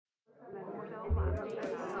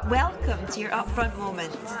Welcome to your upfront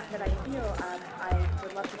moment. That I feel I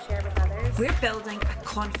would love to share with others. We're building a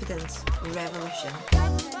confidence revolution.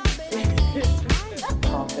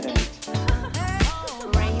 Confident.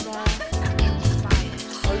 Braver. Inspired.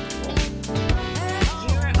 Hopeful.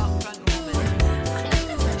 Your upfront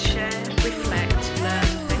moment. Share, reflect,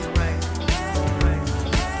 learn and grow.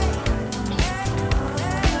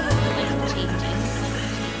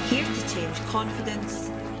 Here to change confidence,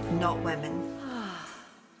 not women.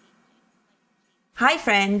 Hi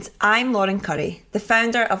friends, I'm Lauren Curry, the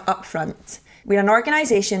founder of Upfront. We're an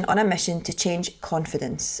organisation on a mission to change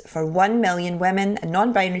confidence for 1 million women and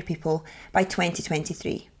non-binary people by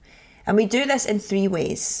 2023. And we do this in 3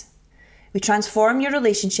 ways. We transform your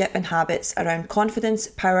relationship and habits around confidence,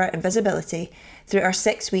 power and visibility through our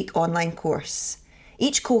 6-week online course.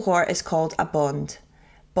 Each cohort is called a bond.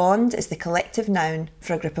 Bond is the collective noun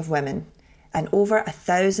for a group of women. And over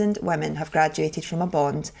 1,000 women have graduated from a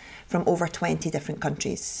bond from over 20 different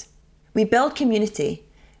countries. We build community,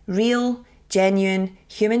 real, genuine,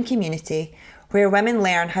 human community, where women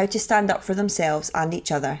learn how to stand up for themselves and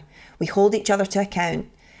each other. We hold each other to account,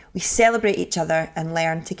 we celebrate each other and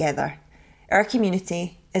learn together. Our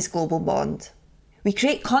community is Global Bond. We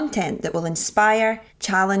create content that will inspire,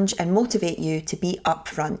 challenge and motivate you to be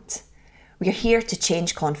upfront. We are here to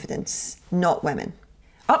change confidence, not women.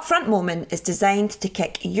 Upfront Moment is designed to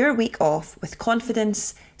kick your week off with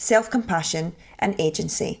confidence, self-compassion and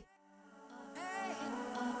agency.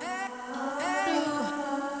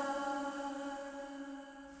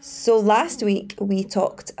 So last week we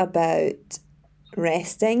talked about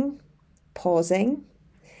resting, pausing.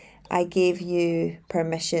 I gave you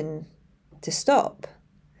permission to stop.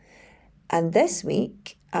 And this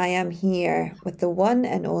week I am here with the one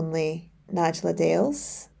and only Najla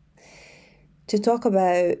Dales to talk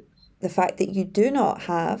about the fact that you do not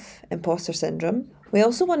have imposter syndrome. We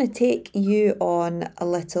also want to take you on a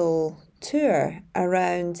little tour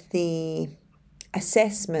around the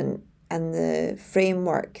assessment and the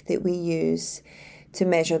framework that we use to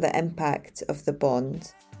measure the impact of the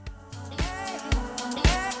bond.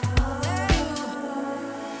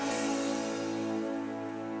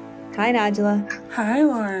 Hi Najla. Hi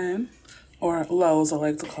Lauren, or Lo as I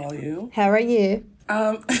like to call you. How are you?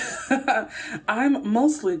 I'm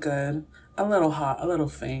mostly good, a little hot, a little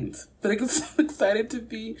faint, but I'm so excited to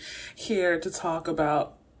be here to talk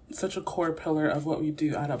about such a core pillar of what we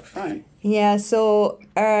do at Upfront. Yeah, so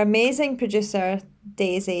our amazing producer,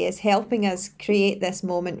 Daisy, is helping us create this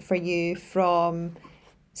moment for you from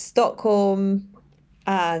Stockholm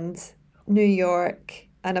and New York.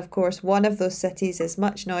 And of course, one of those cities is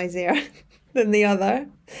much noisier than the other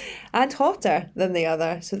and hotter than the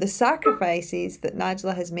other. So the sacrifices that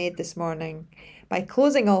Najla has made this morning by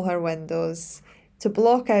closing all her windows to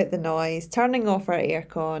block out the noise, turning off our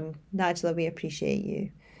aircon, Najla, we appreciate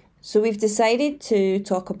you. So we've decided to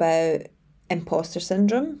talk about imposter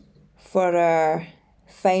syndrome for our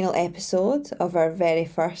final episode of our very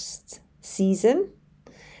first season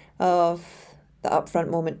of the Upfront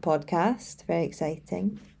Moment podcast. Very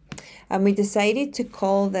exciting. And we decided to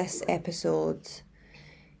call this episode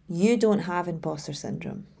You Don't Have Imposter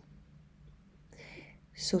Syndrome.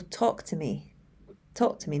 So talk to me,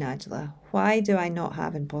 Najla. Why do I not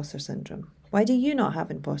have imposter syndrome? Why do you not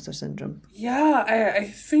have imposter syndrome? Yeah, I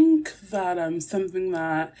think that something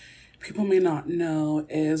that people may not know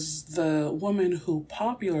is the woman who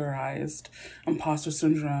popularized imposter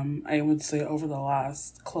syndrome, I would say over the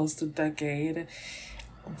last close to decade,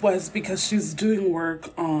 was because she's doing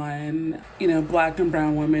work on, Black and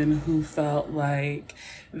brown women who felt like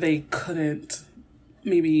they couldn't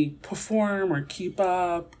maybe perform or keep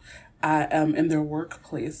up in their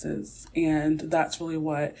workplaces. And that's really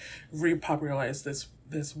what repopularized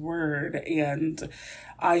this word. And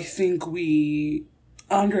I think we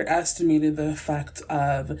underestimated the effect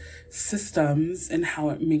of systems and how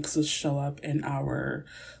it makes us show up in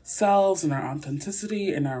ourselves, in our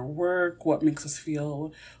authenticity, in our work, what makes us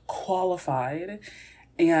feel qualified.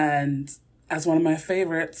 And as one of my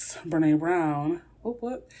favorites, Brene Brown,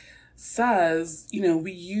 says,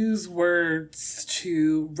 we use words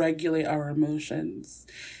to regulate our emotions.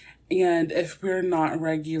 And if we're not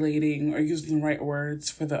regulating or using the right words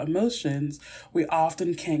for the emotions, we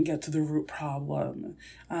often can't get to the root problem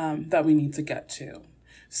that we need to get to.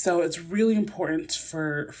 So it's really important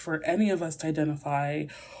for any of us to identify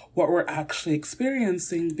what we're actually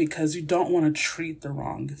experiencing, because you don't want to treat the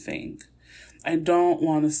wrong thing. I don't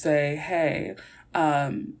want to say, hey,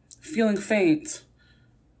 feeling faint,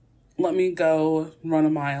 let me go run a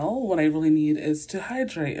mile. What I really need is to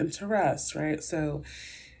hydrate and to rest, right? So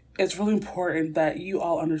it's really important that you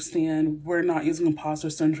all understand we're not using imposter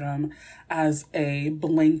syndrome as a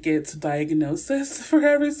blanket diagnosis for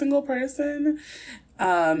every single person.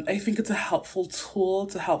 I think it's a helpful tool,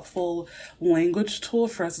 it's a helpful language tool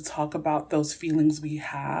for us to talk about those feelings we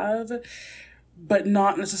have, but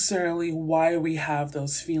not necessarily why we have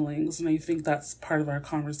those feelings. And I think that's part of our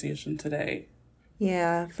conversation today.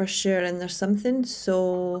 Yeah, for sure. And there's something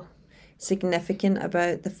so significant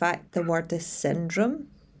about the fact the word is syndrome,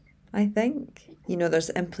 I think. You know, there's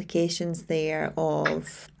implications there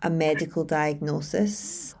of a medical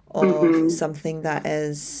diagnosis of something that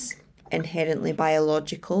is inherently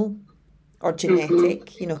biological or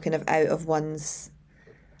genetic, you know, kind of out of one's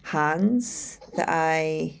hands, that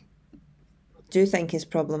I do think is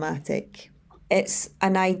problematic. It's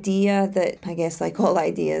an idea that, I guess, like all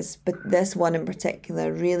ideas, but this one in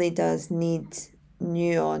particular really does need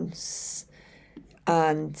nuance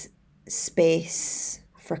and space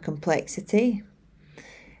for complexity.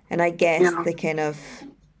 And I guess the kind of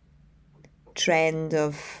trend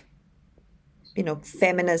of, you know,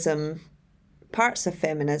 feminism, parts of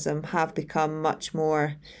feminism have become much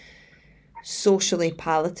more socially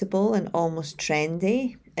palatable and almost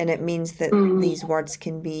trendy. And it means that these words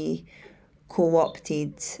can be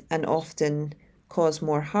co-opted and often cause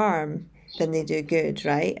more harm than they do good,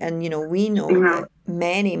 right? And, you know, we know that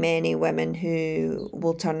many women who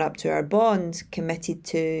will turn up to our bond committed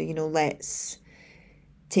to, you know, let's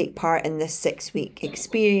take part in this 6-week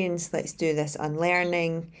experience, let's do this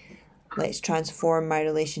unlearning, let's transform my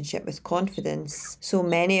relationship with confidence. So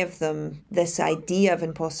many of them, this idea of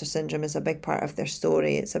imposter syndrome is a big part of their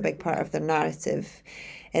story. It's a big part of their narrative,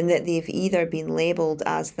 in that they've either been labelled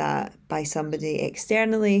as that by somebody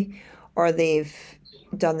externally, or they've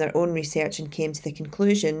done their own research and came to the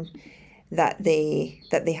conclusion that they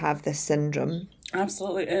have this syndrome.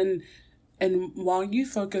 Absolutely. And while you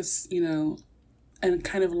focus, you know, and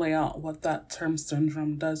kind of lay out what that term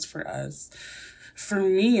syndrome does for us, for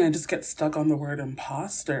me, I just get stuck on the word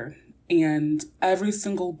imposter. And every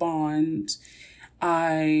single bond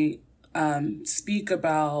I speak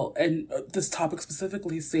about, and this topic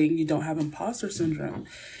specifically, saying you don't have imposter syndrome.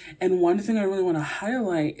 And one thing I really want to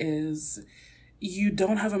highlight is you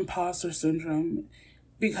don't have imposter syndrome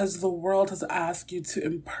because the world has asked you to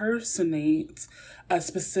impersonate a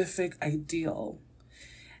specific ideal.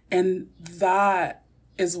 And that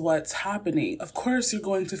is what's happening. Of course, you're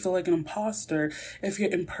going to feel like an imposter if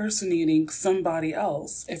you're impersonating somebody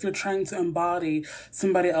else, if you're trying to embody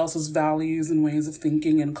somebody else's values and ways of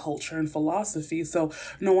thinking and culture and philosophy. So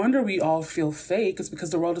no wonder we all feel fake. It's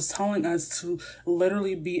because the world is telling us to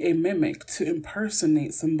literally be a mimic, to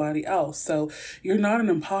impersonate somebody else. So you're not an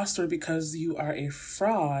imposter because you are a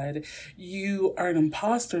fraud. You are an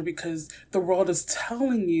imposter because the world is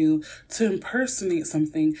telling you to impersonate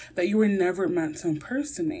something that you were never meant to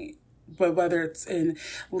impersonate. But whether it's in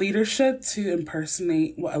leadership, to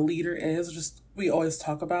impersonate what a leader is, just we always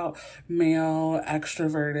talk about male,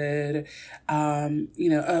 extroverted, you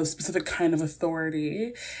know, a specific kind of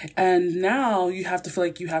authority. And now you have to feel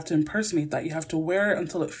like you have to impersonate that. You have to wear it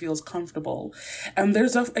until it feels comfortable. And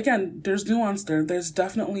there's nuance there. There's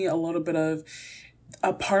definitely a little bit of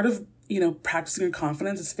a part of, you know, practicing your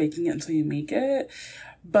confidence is faking it until you make it.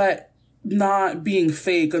 But not being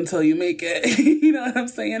fake until you make it. You know what I'm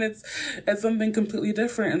saying? It's something completely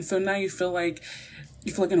different. And so now you feel like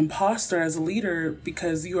an imposter as a leader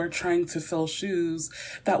because you are trying to fill shoes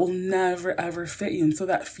that will never, ever fit you. And so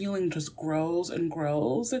that feeling just grows and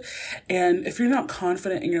grows. And if you're not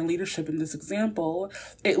confident in your leadership in this example,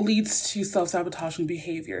 it leads to self-sabotaging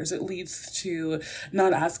behaviors. It leads to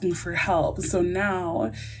not asking for help. So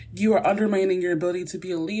now you are undermining your ability to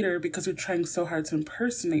be a leader because you're trying so hard to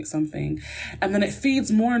impersonate something. And then it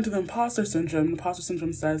feeds more into the imposter syndrome. The imposter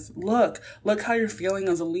syndrome says, look how you're feeling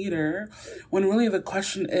as a leader, when really the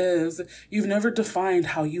question is, you've never defined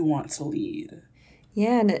how you want to lead.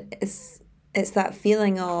 Yeah, and it's that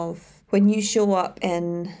feeling of when you show up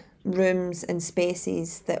in rooms and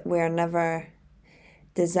spaces that were never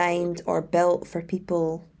designed or built for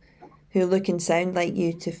people who look and sound like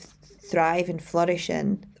you to thrive and flourish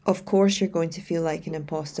in. Of course you're going to feel like an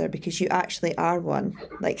imposter because you actually are one.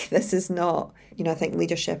 Like, this is not, you know, I think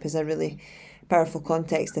leadership is a really powerful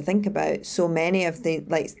context to think about. So many of the,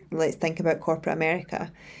 let's think about corporate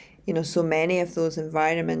America. You know, so many of those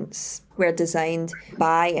environments were designed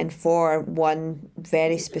by and for one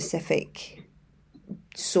very specific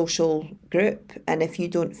social group. And if you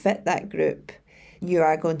don't fit that group, you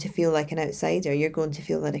are going to feel like an outsider. You're going to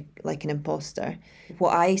feel like an imposter.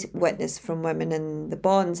 What I witness from women in the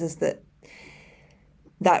bonds is that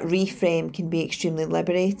that reframe can be extremely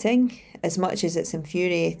liberating. As much as it's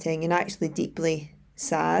infuriating and actually deeply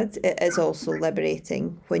sad, it is also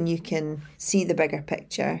liberating when you can see the bigger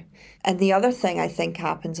picture. And the other thing I think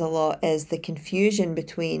happens a lot is the confusion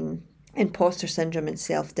between imposter syndrome and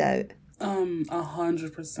self-doubt.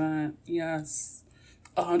 100%. Yes.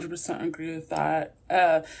 100% agree with that.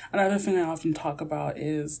 Another thing I often talk about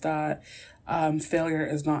is that failure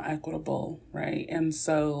is not equitable, right? And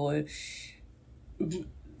so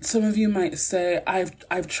some of you might say,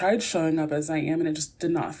 I've tried showing up as I am and it just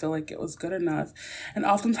did not feel like it was good enough. And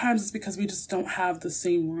oftentimes it's because we just don't have the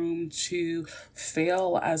same room to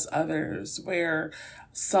fail as others, where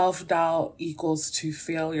self-doubt equals to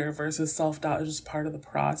failure versus self-doubt is just part of the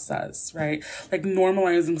process, right? Like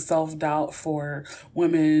normalizing self-doubt for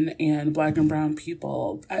women and Black and brown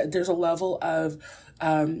people. There's a level of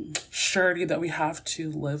surety that we have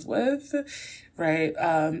to live with, right?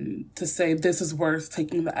 To say this is worth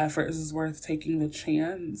taking the effort, this is worth taking the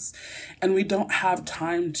chance. And we don't have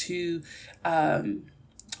time to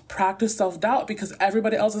practice self-doubt because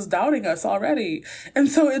everybody else is doubting us already. And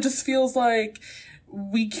so it just feels like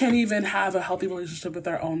we can't even have a healthy relationship with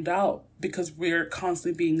our own doubt because we're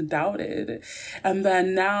constantly being doubted. And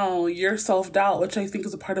then now your self-doubt, which I think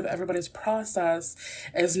is a part of everybody's process,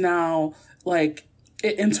 is now like,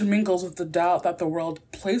 it intermingles with the doubt that the world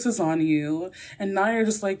places on you. And now you're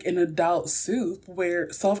just like in a doubt soup where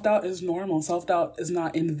self-doubt is normal. Self-doubt is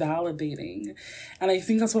not invalidating. And I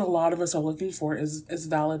think that's what a lot of us are looking for is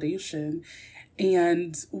validation.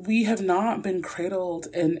 And we have not been cradled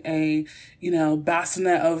in a,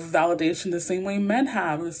 bassinet of validation the same way men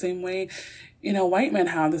have, the same way, white men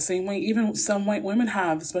have, the same way even some white women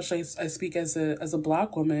have, especially I speak as a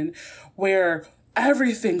Black woman, where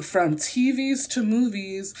everything from TVs to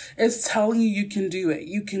movies is telling you can do it.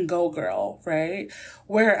 You can go, girl, right?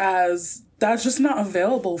 Whereas that's just not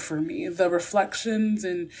available for me. The reflections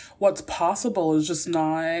and what's possible is just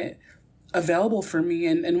not available for me.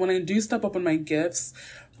 And when I do step up in my gifts,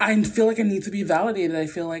 I feel like I need to be validated. I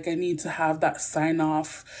feel like I need to have that sign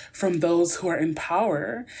off from those who are in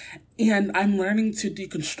power. And I'm learning to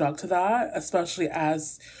deconstruct that, especially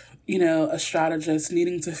as, a strategist,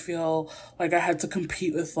 needing to feel like I had to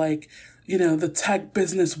compete with the tech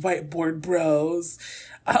business whiteboard bros,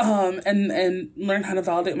 and learn how to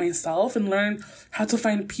validate myself and learn how to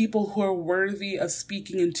find people who are worthy of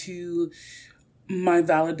speaking into my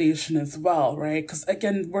validation as well, right? Because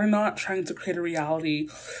again, we're not trying to create a reality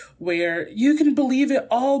where you can believe it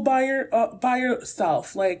all by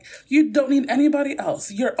yourself. Like, you don't need anybody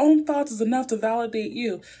else. Your own thoughts is enough to validate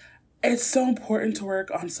you. It's so important to work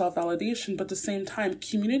on self-validation, but at the same time,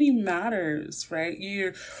 community matters, right?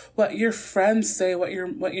 What your friends say, what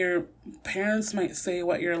your parents might say,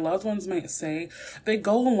 what your loved ones might say, they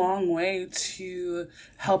go a long way to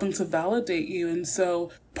helping to validate you. And so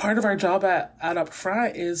part of our job at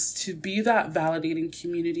Upfront is to be that validating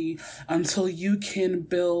community until you can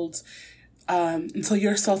build, until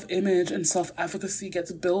your self-image and self-efficacy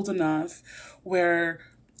gets built enough where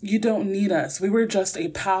you don't need us. We were just a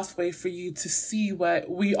pathway for you to see what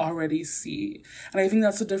we already see. And I think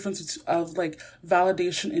that's the difference of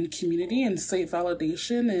validation in community and safe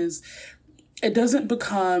validation is it doesn't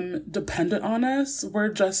become dependent on us. We're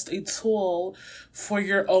just a tool for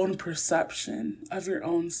your own perception of your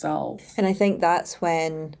own self. And I think that's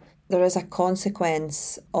when there is a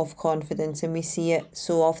consequence of confidence, and we see it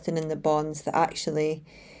so often in the bonds that actually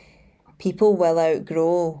people will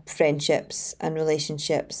outgrow friendships and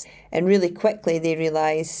relationships, and really quickly they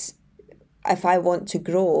realise, if I want to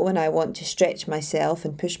grow and I want to stretch myself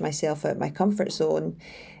and push myself out my comfort zone,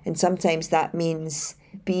 and sometimes that means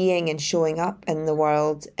being and showing up in the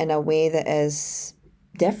world in a way that is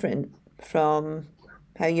different from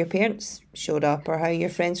how your parents showed up, or how your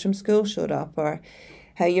friends from school showed up, or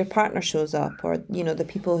how your partner shows up, or the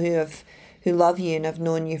people who love you and have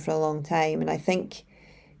known you for a long time. And I think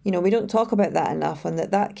we don't talk about that enough, and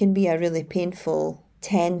that can be a really painful,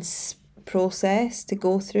 tense process to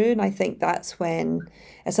go through. And I think that's when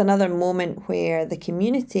it's another moment where the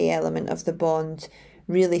community element of the bond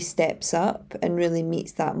really steps up and really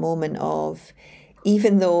meets that moment of,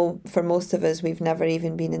 even though for most of us we've never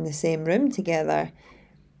even been in the same room together,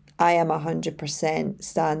 I am 100%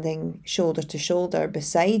 standing shoulder to shoulder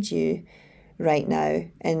beside you right now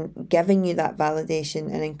and giving you that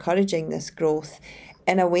validation and encouraging this growth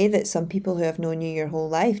in a way that some people who have known you your whole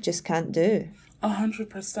life just can't do.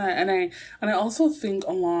 100%. And I also think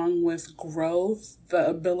along with growth, the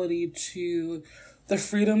ability to the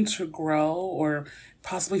freedom to grow, or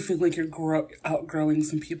possibly feel like you're outgrowing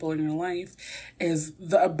some people in your life, is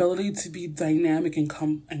the ability to be dynamic and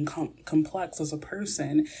complex as a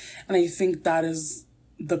person. And I think that is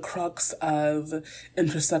the crux of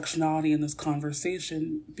intersectionality in this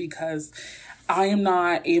conversation, because I am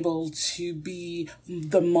not able to be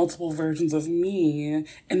the multiple versions of me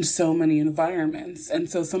in so many environments. And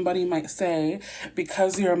so somebody might say,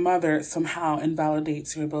 because you're a mother, it somehow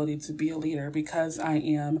invalidates your ability to be a leader. Because I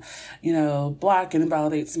am, Black, it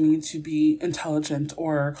invalidates me to be intelligent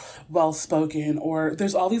or well-spoken. Or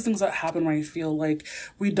there's all these things that happen where I feel like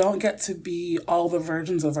we don't get to be all the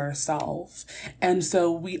versions of ourselves. And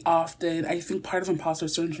so we often, I think part of imposter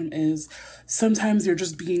syndrome is sometimes you're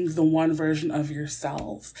just being the one version of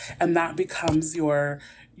yourself, and that becomes your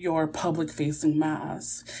public facing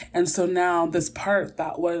mask. And so now this thing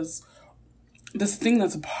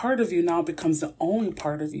that's a part of you now becomes the only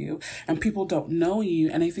part of you, and people don't know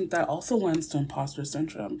you. And I think that also lends to imposter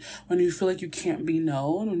syndrome, when you feel like you can't be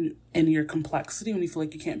known in your complexity, when you feel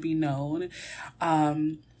like you can't be known,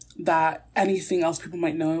 that anything else people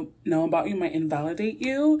might know about you might invalidate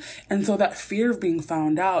you. And so that fear of being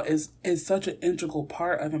found out is such an integral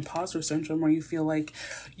part of imposter syndrome, where you feel like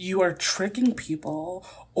you are tricking people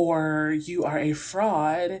or you are a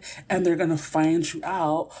fraud, and they're going to find you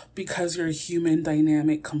out because you're a human,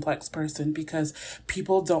 dynamic, complex person. Because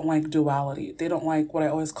people don't like duality. They don't like what I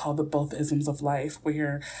always call the both isms of life,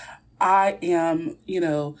 where I am,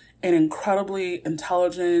 an incredibly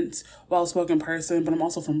intelligent, well-spoken person, but I'm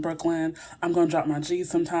also from Brooklyn. I'm going to drop my G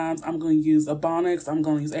sometimes. I'm going to use Ebonics. I'm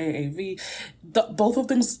going to use AAV. Both of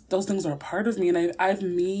those things are a part of me, and I've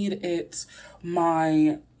made it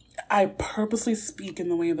I purposely speak in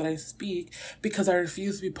the way that I speak because I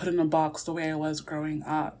refuse to be put in a box the way I was growing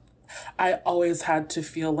up. I always had to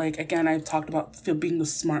feel like, again, I've talked about being the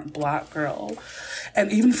smart Black girl.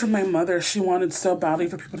 And even for my mother, she wanted so badly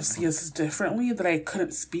for people to see us differently that I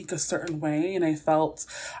couldn't speak a certain way. And I felt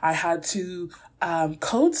I had to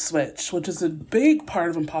code switch, which is a big part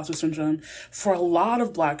of imposter syndrome for a lot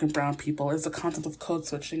of Black and brown people, is the concept of code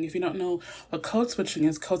switching. If you don't know what code switching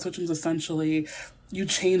is essentially you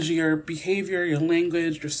change your behavior, your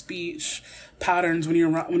language, your speech patterns when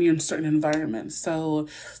you're in certain environments. So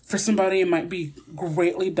for somebody, it might be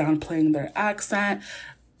greatly downplaying their accent.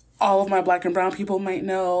 All of my Black and brown people might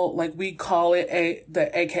know, like, we call it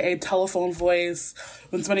the AKA telephone voice.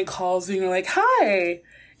 When somebody calls you and you're like, "Hi,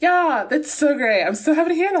 yeah, that's so great. I'm so happy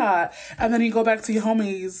to hear that." And then you go back to your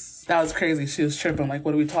homies. That was crazy. She was tripping. Like,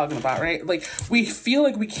 what are we talking about, right? Like, we feel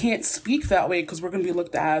like we can't speak that way because we're going to be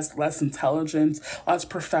looked at as less intelligent, less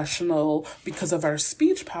professional because of our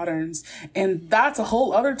speech patterns. And that's a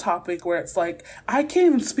whole other topic where it's like, I can't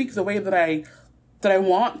even speak the way that I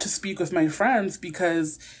want to speak with my friends,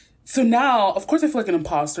 because so now, of course, I feel like an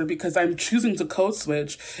imposter because I'm choosing to code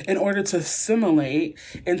switch in order to assimilate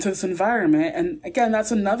into this environment. And again,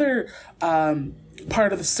 that's another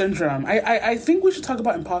part of the syndrome. I think we should talk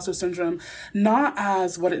about imposter syndrome not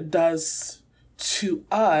as what it does to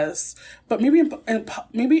us, but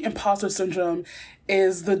maybe imposter syndrome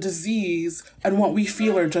is the disease, and what we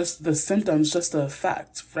feel are just the symptoms, just the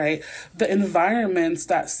effect, right? The environments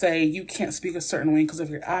that say you can't speak a certain way because of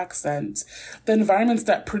your accent, the environments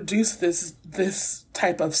that produce this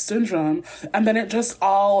type of syndrome, and then it just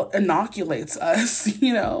all inoculates us,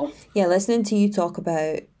 Yeah, listening to you talk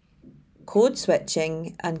about code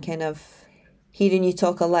switching and kind of hearing you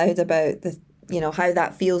talk aloud about the, how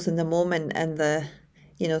that feels in the moment and the,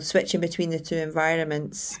 switching between the two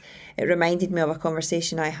environments. It reminded me of a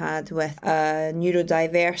conversation I had with a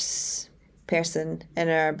neurodiverse person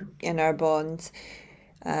in our bond,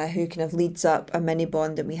 who kind of leads up a mini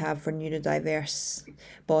bond that we have for neurodiverse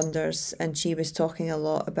bonders. And she was talking a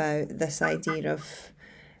lot about this idea of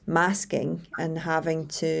masking and having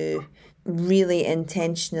to really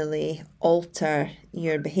intentionally alter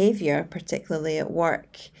your behaviour, particularly at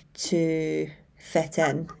work, to fit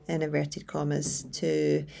in inverted commas,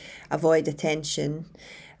 to avoid attention.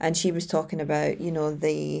 And she was talking about,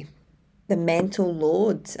 the mental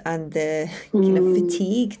load and the kind of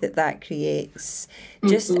fatigue that creates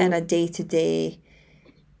just in a day-to-day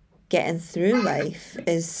getting through life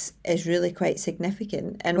is really quite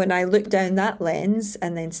significant. And when I look down that lens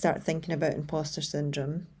and then start thinking about imposter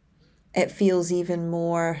syndrome, it feels even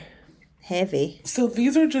more heavy. So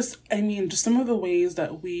these are just some of the ways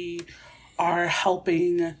that we are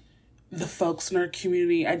helping the folks in our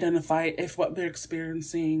community identify if what they're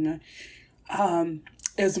experiencing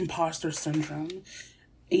is imposter syndrome.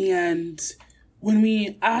 And when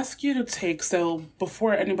we ask you to so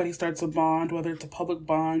before anybody starts a bond, whether it's a public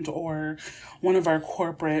bond or one of our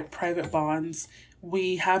corporate private bonds,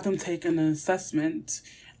 we have them take an assessment,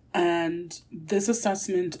 and this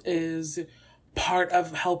assessment is part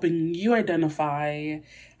of helping you identify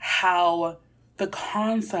how the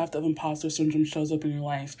concept of imposter syndrome shows up in your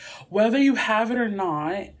life. Whether you have it or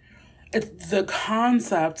not, the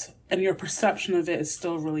concept and your perception of it is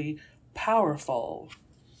still really powerful.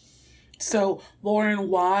 So, Lauren,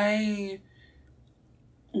 why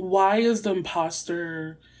is the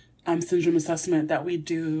imposter syndrome assessment that we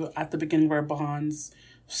do at the beginning of our bonds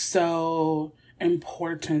so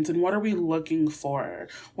important? And what are we looking for?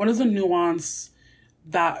 What is the nuance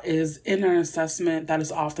that is in our assessment that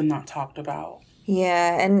is often not talked about?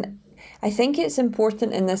 Yeah, and I think it's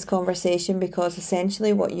important in this conversation because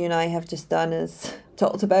essentially what you and I have just done is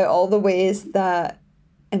talked about all the ways that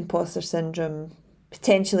imposter syndrome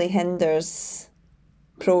potentially hinders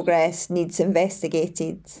progress, needs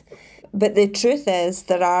investigated. But the truth is,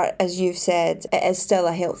 there are, as you've said, it is still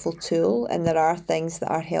a helpful tool, and there are things that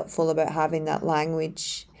are helpful about having that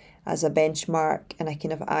language as a benchmark and a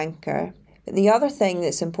kind of anchor. But the other thing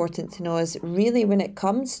that's important to know is really when it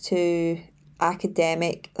comes to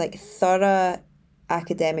thorough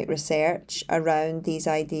academic research around these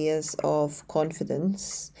ideas of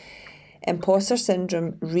confidence, imposter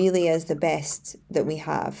syndrome really is the best that we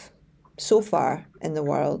have so far in the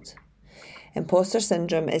world. Imposter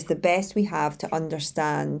syndrome is the best we have to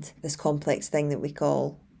understand this complex thing that we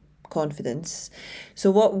call confidence.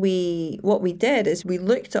 So what we did is we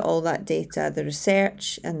looked at all that data, the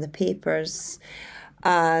research and the papers,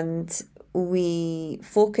 and we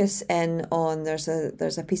focus in on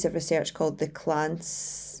there's a piece of research called the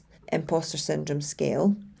Clance Imposter Syndrome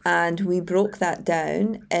Scale, and we broke that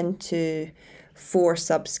down into 4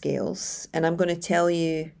 subscales, and I'm going to tell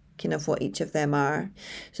you kind of what each of them are.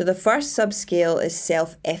 So the first subscale is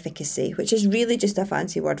self-efficacy, which is really just a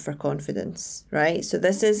fancy word for confidence, right? So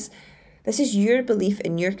this is your belief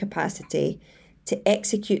in your capacity to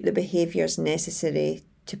execute the behaviours necessary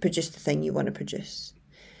to produce the thing you want to produce.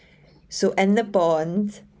 So in the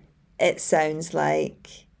bond, it sounds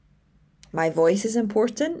like my voice is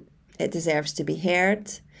important. It deserves to be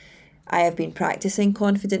heard. I have been practicing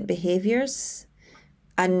confident behaviours,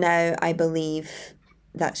 and now I believe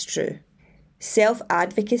that's true.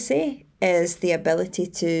 Self-advocacy is the ability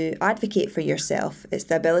to advocate for yourself. It's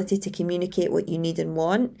the ability to communicate what you need and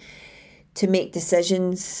want, to make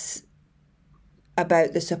decisions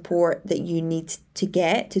about the support that you need to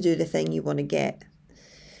get to do the thing you want to get.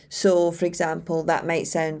 So, for example, that might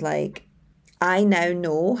sound like, I now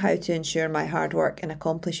know how to ensure my hard work and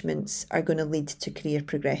accomplishments are going to lead to career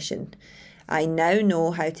progression. I now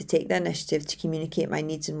know how to take the initiative to communicate my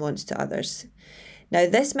needs and wants to others. Now,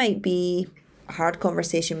 this might be a hard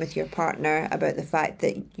conversation with your partner about the fact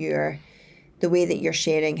that the way that you're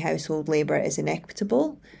sharing household labour is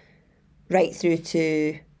inequitable, right through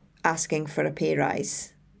to asking for a pay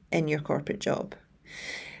rise in your corporate job.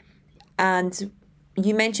 And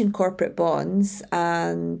you mentioned corporate bonds,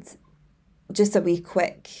 and just a wee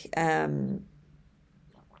quick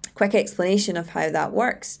explanation of how that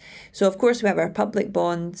works. So, of course, we have our public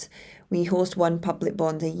bonds. We host one public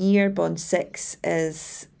bond a year. Bond 6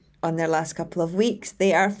 is on their last couple of weeks.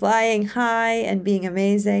 They are flying high and being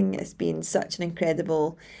amazing. It's been such an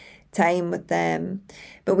incredible time with them.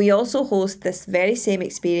 But we also host this very same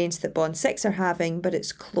experience that Bond 6 are having, but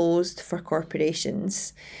it's closed for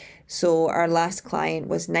corporations. So our last client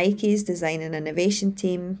was Nike's design and innovation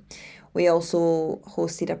team. We also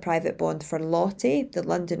hosted a private bond for Lotte, the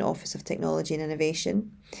London Office of Technology and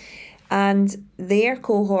Innovation. And their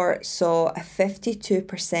cohort saw a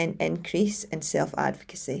 52% increase in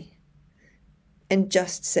self-advocacy in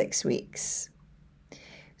just 6 weeks.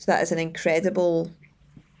 So that is an incredible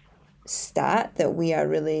stat that we're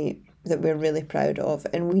really proud of.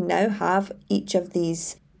 And we now have each of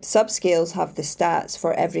these subscales have the stats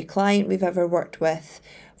for every client we've ever worked with,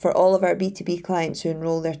 for all of our B2B clients who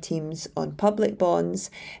enroll their teams on public bonds,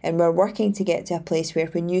 and we're working to get to a place where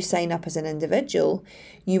when you sign up as an individual,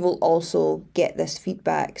 you will also get this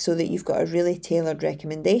feedback so that you've got a really tailored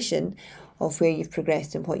recommendation of where you've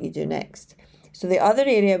progressed and what you do next. So the other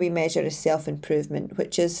area we measure is self-improvement,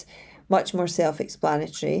 which is much more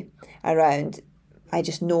self-explanatory around I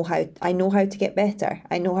know how to get better.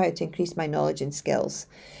 I know how to increase my knowledge and skills.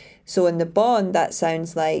 So in the bond, that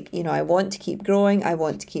sounds like, I want to keep growing, I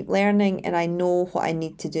want to keep learning, and I know what I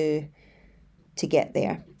need to do to get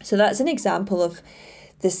there. So that's an example of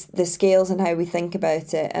this, the scales and how we think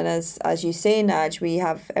about it. And as you say, Naj, we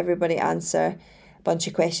have everybody answer a bunch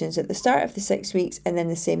of questions at the start of the 6 weeks and then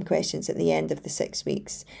the same questions at the end of the 6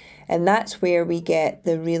 weeks. And that's where we get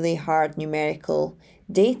the really hard numerical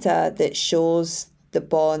data that shows the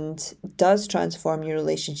bond does transform your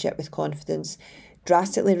relationship with confidence,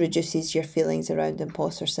 drastically reduces your feelings around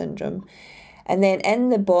imposter syndrome. And then in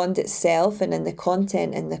the bond itself and in the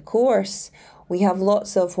content in the course, we have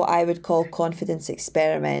lots of what I would call confidence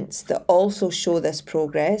experiments that also show this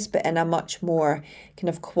progress, but in a much more kind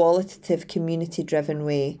of qualitative, community-driven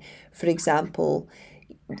way. For example,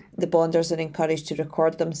 the bonders are encouraged to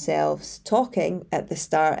record themselves talking at the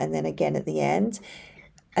start and then again at the end.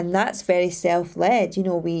 And that's very self-led. You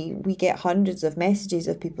know, we get hundreds of messages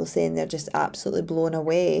of people saying they're just absolutely blown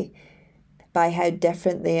away by how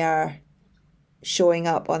different they are showing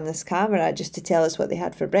up on this camera just to tell us what they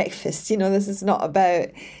had for breakfast. You know, this is not about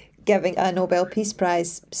giving a Nobel Peace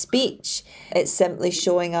Prize speech. It's simply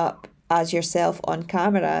showing up as yourself on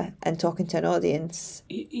camera and talking to an audience.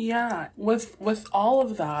 Yeah, with all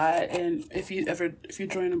of that, and if you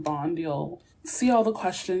join a bond, you'll see all the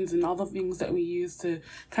questions and all the things that we use to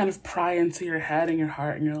kind of pry into your head and your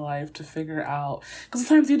heart and your life to figure out. Because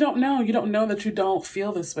sometimes you don't know that you don't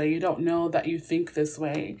feel this way. You don't know that you think this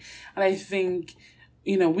way. And I think,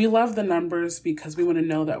 you know, we love the numbers because we want to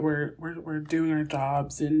know that we're doing our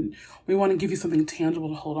jobs and we want to give you something tangible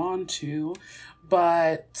to hold on to.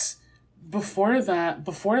 But before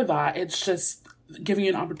that, it's just giving you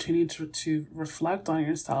an opportunity to reflect on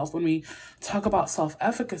yourself. When we talk about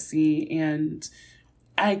self-efficacy, and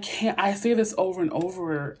I say this over and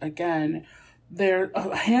over again, there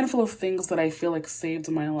are a handful of things that I feel like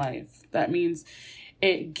saved my life. That means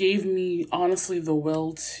it gave me, honestly, the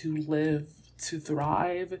will to live, to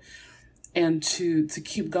thrive, and to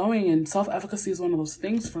keep going. And self-efficacy is one of those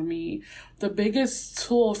things for me. The biggest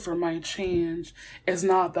tool for my change is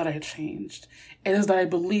not that I changed. It is that I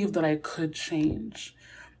believe that I could change.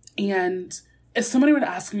 And if somebody were to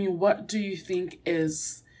ask me, what do you think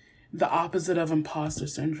is the opposite of imposter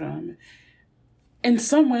syndrome? In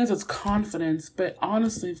some ways it's confidence, but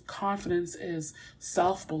honestly, confidence is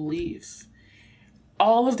self-belief.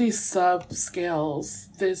 All of these sub-scales,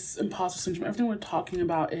 this imposter syndrome, everything we're talking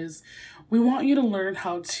about is we want you to learn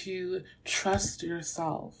how to trust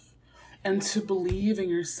yourself and to believe in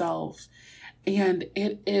yourself. And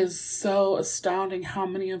it is so astounding how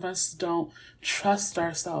many of us don't trust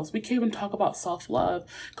ourselves. We can't even talk about self-love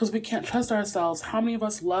because we can't trust ourselves. How many of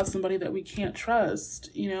us love somebody that we can't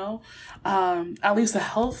trust, you know? At least a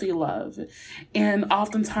healthy love. And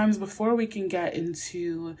oftentimes before we can get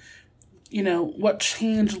into, you know, what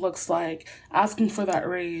change looks like, asking for that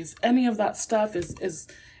raise, any of that stuff is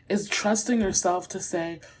trusting yourself to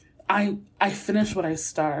say, I finish what I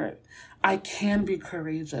start. I can be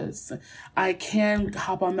courageous. I can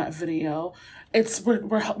hop on that video.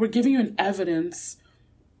 We're giving you an evidence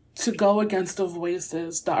to go against the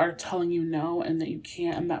voices that are telling you no and that you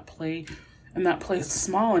can't, and that play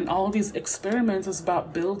small. And all of these experiments is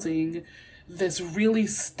about building this really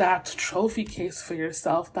stacked trophy case for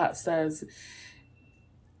yourself that says,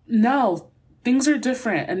 no, things are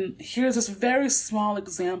different. And here's this very small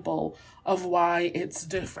example of why it's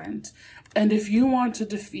different. And if you want to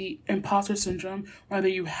defeat imposter syndrome, whether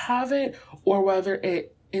you have it or whether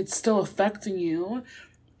it's still affecting you,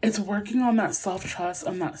 it's working on that self-trust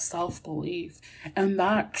and that self-belief. And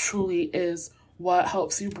that truly is what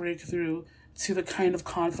helps you break through to the kind of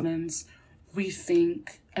confidence we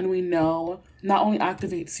think and we know not only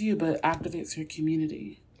activates you, but activates your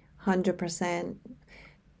community. 100%.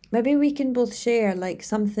 Maybe we can both share like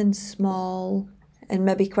something small and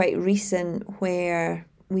maybe quite recent where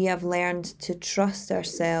we have learned to trust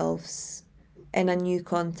ourselves in a new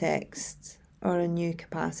context or a new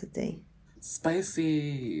capacity.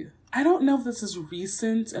 Spicy. I don't know if this is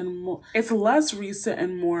recent and more, it's less recent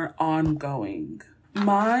and more ongoing.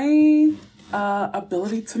 My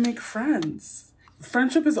ability to make friends.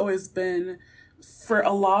 Friendship has always been, for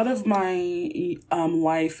a lot of my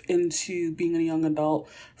life into being a young adult,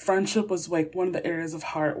 friendship was like one of the areas of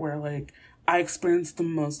heart where like I experienced the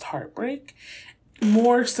most heartbreak,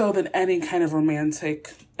 more so than any kind of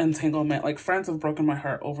romantic entanglement. Like friends have broken my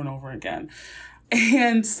heart over and over again.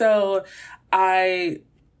 And so I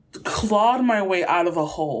clawed my way out of a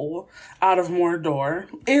hole, out of Mordor,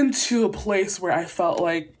 into a place where I felt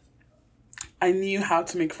like I knew how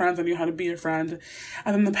to make friends. I knew how to be a friend.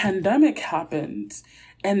 And then the pandemic happened.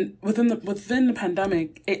 And within the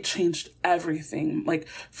pandemic, it changed everything. Like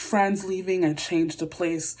friends leaving, I changed a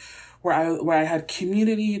place where I had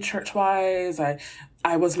community church-wise.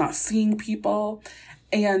 I was not seeing people.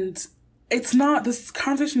 And it's not, this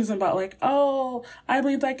conversation isn't about like, oh, I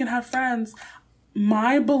believe that I can have friends.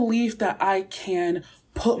 My belief that I can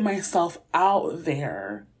put myself out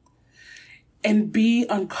there and be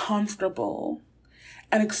uncomfortable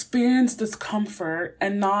and experience discomfort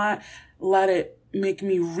and not let it make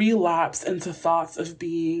me relapse into thoughts of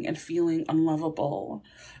being and feeling unlovable.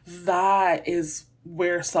 That is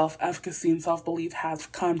where self-efficacy and self-belief has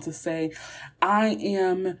come to say, I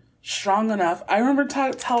am strong enough. I remember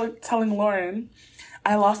telling Lauren,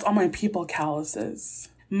 I lost all my people calluses.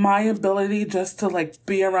 My ability just to like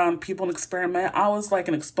be around people and experiment, I was like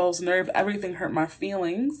an exposed nerve. Everything hurt my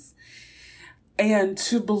feelings. And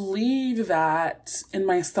to believe that in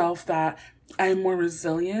myself, that I'm more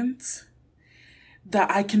resilient, that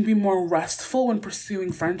I can be more restful when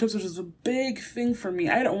pursuing friendships, which is a big thing for me.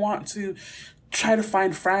 I don't want to try to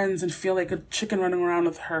find friends and feel like a chicken running around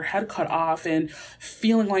with her head cut off and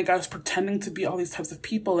feeling like I was pretending to be all these types of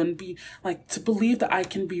people, and be like, to believe that I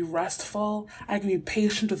can be restful, I can be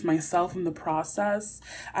patient with myself in the process,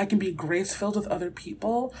 I can be grace-filled with other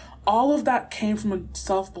people. All of that came from a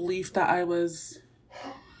self-belief that I was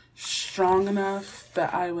strong enough,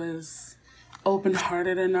 that I was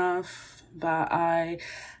open-hearted enough, that I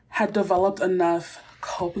had developed enough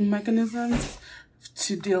coping mechanisms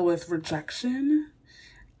to deal with rejection.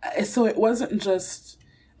 So it wasn't just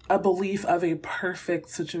a belief of a perfect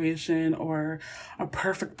situation or a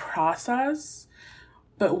perfect process,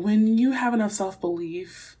 but when you have enough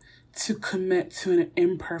self-belief to commit to an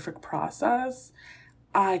imperfect process,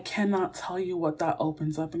 I cannot tell you what that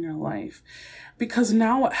opens up in your life. Because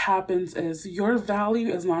now what happens is your value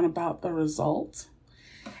is not about the result.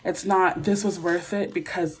 It's not, this was worth it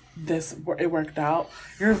because it worked out.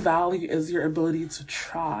 Your value is your ability to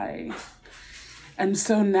try. And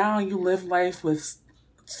so now you live life with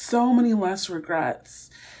so many less regrets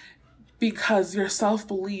because your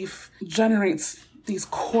self-belief generates these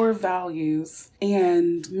core values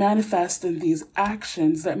and manifest in these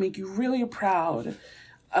actions that make you really proud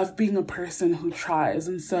of being a person who tries.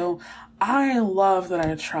 And so I love that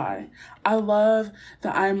I try. I love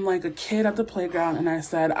that I'm like a kid at the playground and I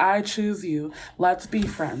said, I choose you. Let's be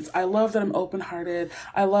friends. I love that I'm open-hearted.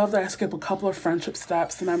 I love that I skip a couple of friendship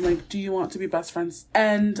steps and I'm like, do you want to be best friends?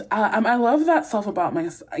 And I love that self about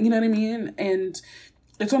myself. You know what I mean? And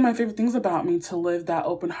it's one of my favorite things about me to live that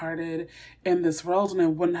open-hearted in this world. And I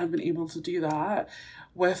wouldn't have been able to do that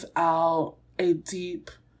without a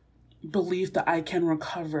deep belief that I can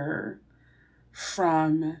recover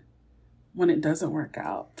from when it doesn't work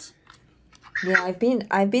out. Yeah, I've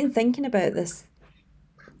been thinking about this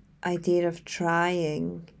idea of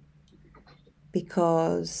trying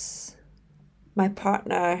because my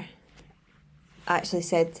partner actually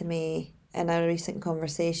said to me in a recent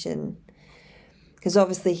conversation, because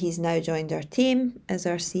obviously he's now joined our team as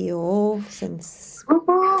our COO since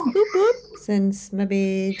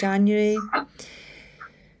maybe January.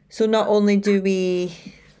 So not only do we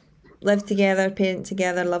live together, parent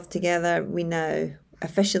together, love together, we now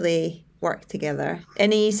officially work together.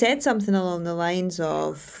 And he said something along the lines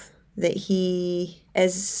of that he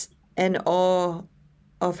is in awe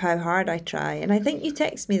of how hard I try. And I think you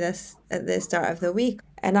text me this at the start of the week.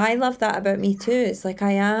 And I love that about me too. It's like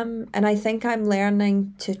I am, and I think I'm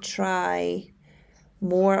learning to try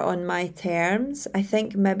more on my terms. I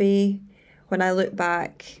think maybe when I look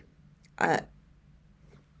back at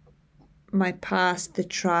my past, the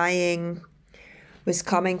trying was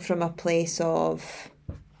coming from a place of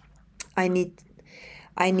I need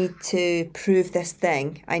to prove this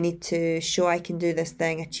thing. I need to show I can do this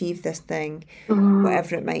thing, achieve this thing,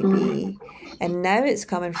 whatever it might be. And now it's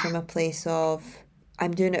coming from a place of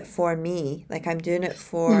I'm doing it for me. Like I'm doing it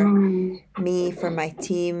for me, for my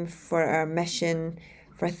team, for our mission,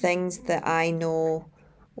 for things that I know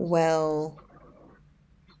will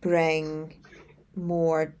bring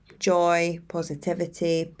more joy,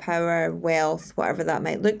 positivity, power, wealth, whatever that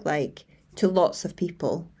might look like, to lots of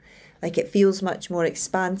people. Like it feels much more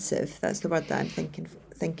expansive. That's the word that I'm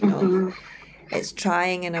thinking of. It's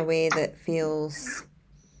trying in a way that feels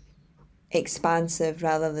expansive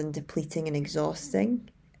rather than depleting and exhausting.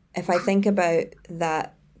 If I think about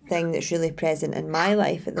that thing that's really present in my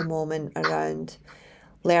life at the moment around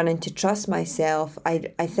learning to trust myself, I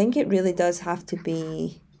think it really does have to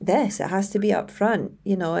be this. It has to be up front.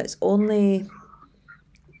 You know, it's only...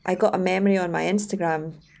 I got a memory on my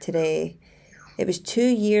Instagram today. It was 2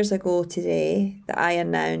 years ago today that I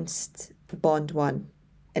announced Bond 1.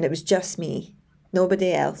 And it was just me,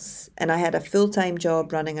 nobody else. And I had a full-time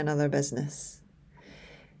job running another business.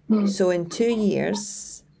 So in 2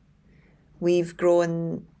 years, we've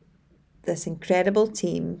grown this incredible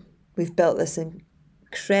team. We've built this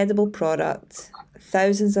incredible product,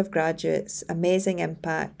 thousands of graduates, amazing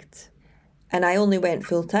impact. And I only went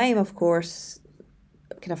full-time, of course,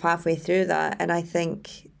 kind of halfway through that. And I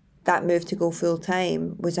think that move to go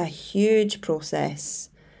full-time was a huge process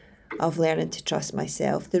of learning to trust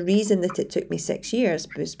myself. The reason that it took me 6 years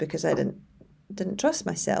was because I didn't trust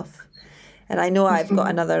myself. And I know I've got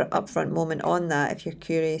another upfront moment on that. If you're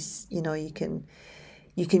curious, you know, you can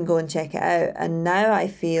go and check it out. And now I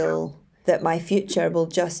feel that my future will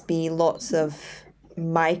just be lots of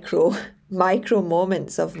micro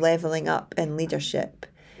moments of leveling up in leadership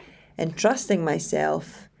and trusting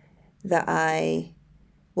myself that I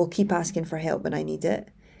will keep asking for help when I need it,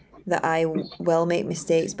 that I will make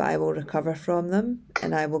mistakes, but I will recover from them,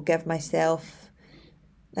 and I will give myself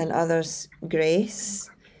and others grace,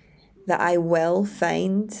 that I will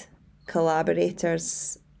find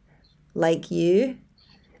collaborators like you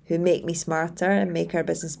who make me smarter and make our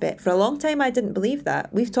business better. For a long time, I didn't believe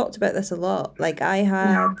that. We've talked about this a lot. Like, I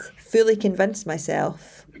had fully convinced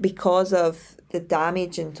myself, because of the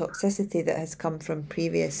damage and toxicity that has come from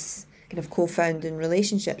previous kind of co-founding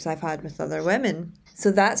relationships I've had with other women.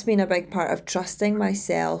 So that's been a big part of trusting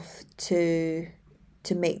myself to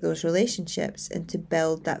make those relationships and to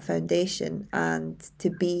build that foundation and to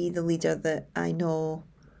be the leader that I know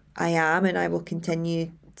I am and I will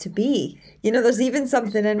continue to be. You know, there's even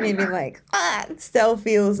something in me being like, it still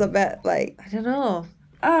feels a bit like, I don't know.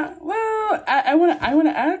 Well, I want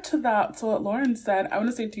to add to that, to what Lauren said. I want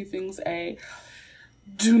to say two things.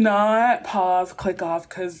 Do not pause, click off,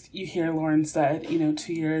 because you hear Lauren said,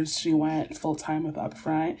 2 years she went full-time with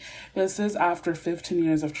Upfront. This is after 15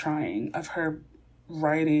 years of trying, of her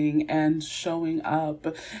writing and showing up.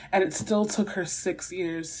 And it still took her 6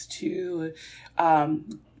 years to,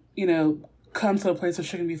 come to a place where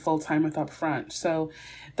she can be full-time with Upfront. So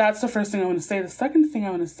that's the first thing I want to say. The second thing I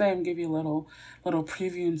want to say, and give you a little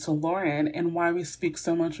preview into Lauren and why we speak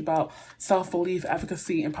so much about self-belief,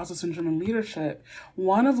 efficacy, imposter syndrome, and leadership.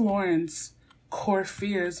 One of Lauren's core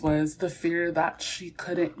fears was the fear that she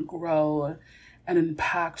couldn't grow an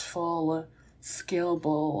impactful,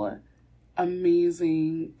 scalable,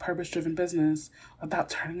 amazing, purpose-driven business without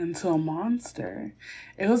turning into a monster.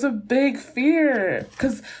 It was a big fear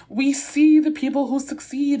because we see the people who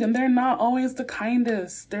succeed and they're not always the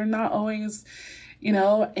kindest. They're not always,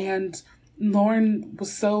 and Lauren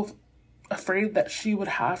was so afraid that she would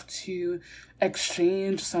have to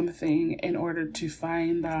exchange something in order to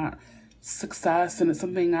find that success. And it's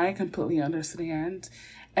something I completely understand.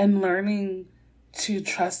 And learning to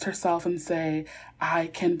trust herself and say, I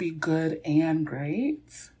can be good and great,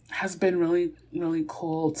 has been really, really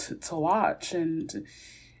cool to watch. And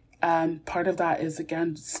part of that is,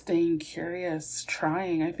 again, staying curious,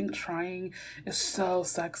 trying. I think trying is so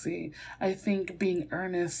sexy. I think being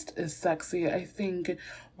earnest is sexy. I think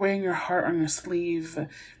wearing your heart on your sleeve,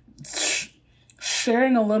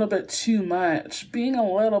 sharing a little bit too much, being a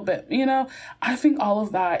little bit, I think all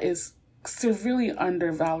of that is severely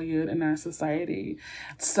undervalued in our society.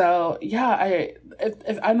 So yeah, I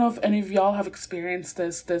don't know if any of y'all have experienced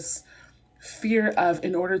this fear of,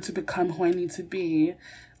 in order to become who I need to be,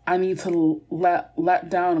 I need to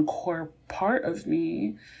let down a core part of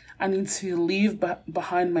me. I need to leave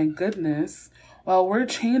behind my goodness. Well, we're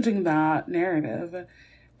changing that narrative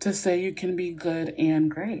to say you can be good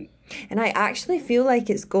and great. And I actually feel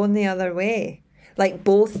like it's going the other way. Like,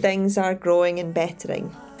 both things are growing and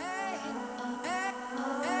bettering.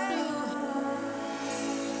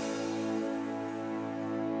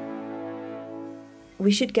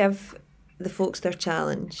 We should give the folks their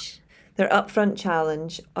challenge, their Upfront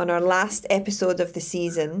challenge, on our last episode of the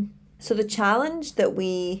season. So the challenge that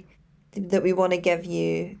we want to give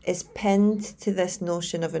you is pinned to this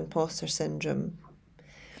notion of imposter syndrome.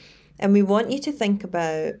 And we want you to think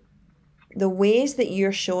about the ways that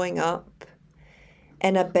you're showing up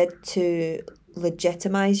in a bid to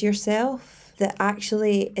legitimize yourself that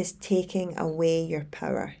actually is taking away your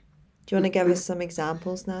power. Do you want to give us some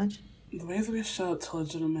examples, Naj? The ways we show up to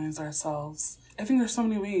legitimize ourselves. I think there's so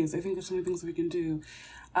many ways. I think there's so many things we can do.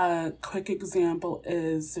 A quick example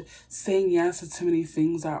is saying yes to too many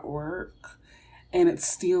things at work, and it's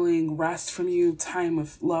stealing rest from you, time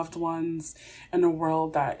with loved ones, in a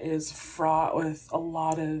world that is fraught with a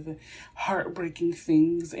lot of heartbreaking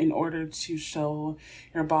things, in order to show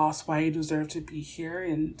your boss why you deserve to be here,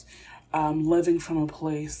 and living from a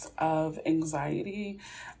place of anxiety.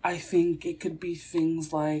 I think it could be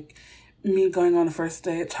things like me going on a first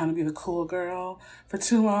date, trying to be the cool girl for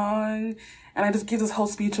too long. And I just give this whole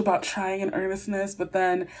speech about trying and earnestness. But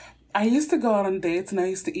then I used to go out on dates and I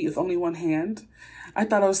used to eat with only one hand. I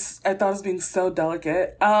thought I was being so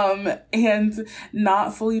delicate, and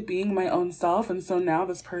not fully being my own self. And so now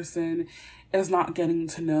this person is not getting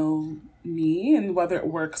to know me, and whether it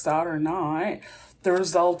works out or not, the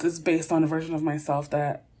result is based on a version of myself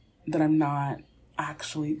that I'm not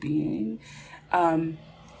actually being.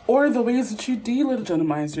 or the ways that you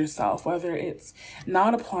delegitimize yourself, whether it's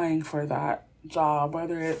not applying for that job,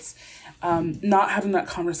 whether it's not having that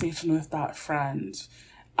conversation with that friend.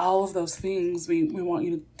 All of those things, we want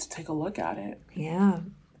you to take a look at it. Yeah.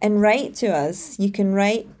 And write to us. You can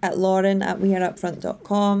write at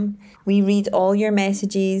lauren@weareupfront.com. We read all your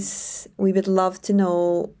messages. We would love to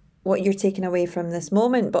know what you're taking away from this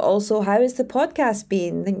moment, but also how has the podcast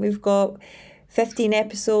been? I think we've got 15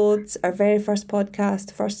 episodes, our very first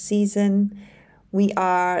podcast, first season. We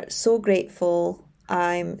are so grateful.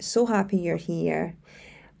 I'm so happy you're here.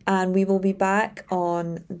 And we will be back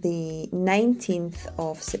on the 19th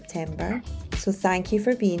of September. So thank you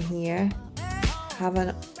for being here. Have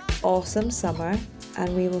an awesome summer,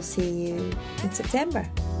 and we will see you in September.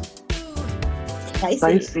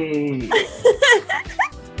 Spicy.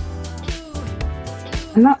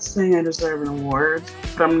 I'm not saying I deserve an award,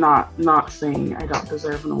 but I'm not saying I don't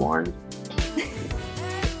deserve an award.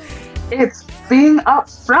 It's being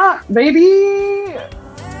upfront, baby!